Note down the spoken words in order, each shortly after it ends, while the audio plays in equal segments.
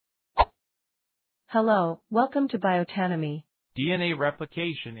Hello, welcome to Biotanemy. DNA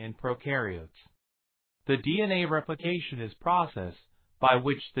replication in prokaryotes. The DNA replication is process by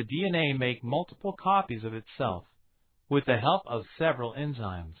which the DNA make multiple copies of itself with the help of several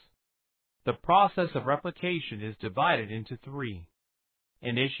enzymes. The process of replication is divided into three: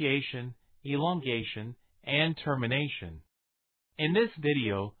 initiation, elongation, and termination. In this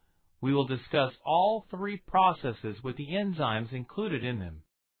video, we will discuss all three processes with the enzymes included in them.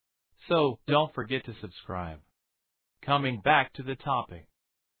 So, don't forget to subscribe. Coming back to the topic.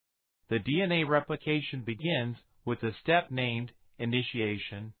 The DNA replication begins with a step named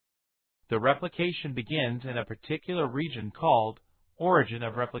initiation. The replication begins in a particular region called origin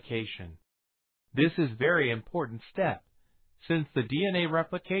of replication. This is a very important step, since the DNA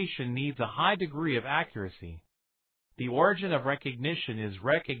replication needs a high degree of accuracy. The origin of recognition is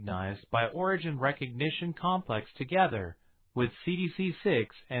recognized by origin recognition complex together with CDC6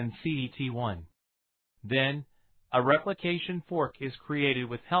 and CDT1. Then, a replication fork is created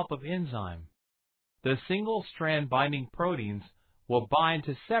with help of enzyme. The single-strand binding proteins will bind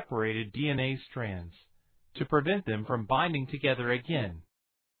to separated DNA strands to prevent them from binding together again.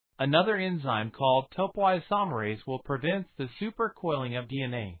 Another enzyme called topoisomerase will prevent the supercoiling of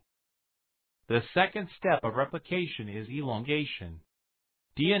DNA. The second step of replication is elongation.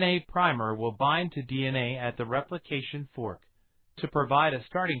 DNA primer will bind to DNA at the replication fork to provide a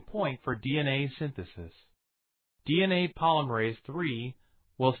starting point for DNA synthesis. DNA polymerase III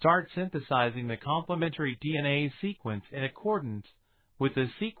will start synthesizing the complementary DNA sequence in accordance with the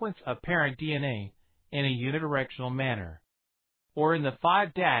sequence of parent DNA in a unidirectional manner, or in the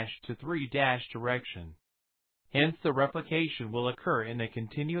 5' to 3' direction. Hence, the replication will occur in a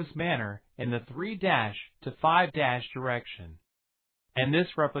continuous manner in the 3' to 5' direction, and this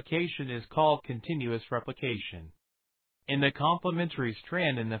replication is called continuous replication. In the complementary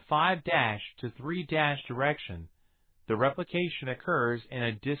strand in the 5' to 3' direction, the replication occurs in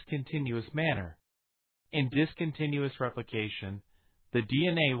a discontinuous manner. In discontinuous replication, the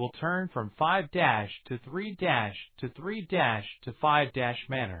DNA will turn from 5' to 3' to 3' to 5'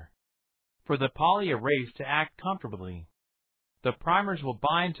 manner. For the polyerase to act comfortably, the primers will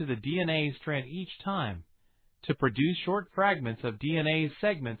bind to the DNA strand each time to produce short fragments of DNA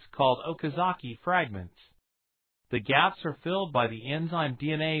segments called Okazaki fragments. The gaps are filled by the enzyme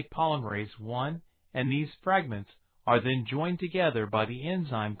DNA polymerase I, and these fragments are then joined together by the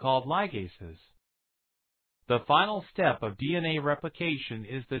enzyme called ligases. The final step of DNA replication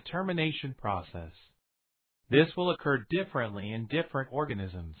is the termination process. This will occur differently in different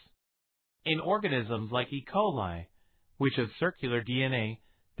organisms. In organisms like E. coli, which have circular DNA,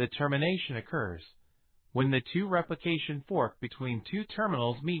 the termination occurs when the two replication fork between two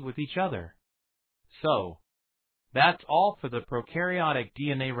terminals meet with each other. So, that's all for the prokaryotic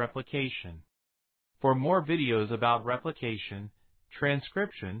DNA replication. For more videos about replication,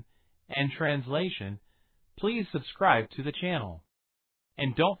 transcription, and translation, please subscribe to the channel.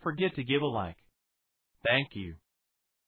 And don't forget to give a like. Thank you.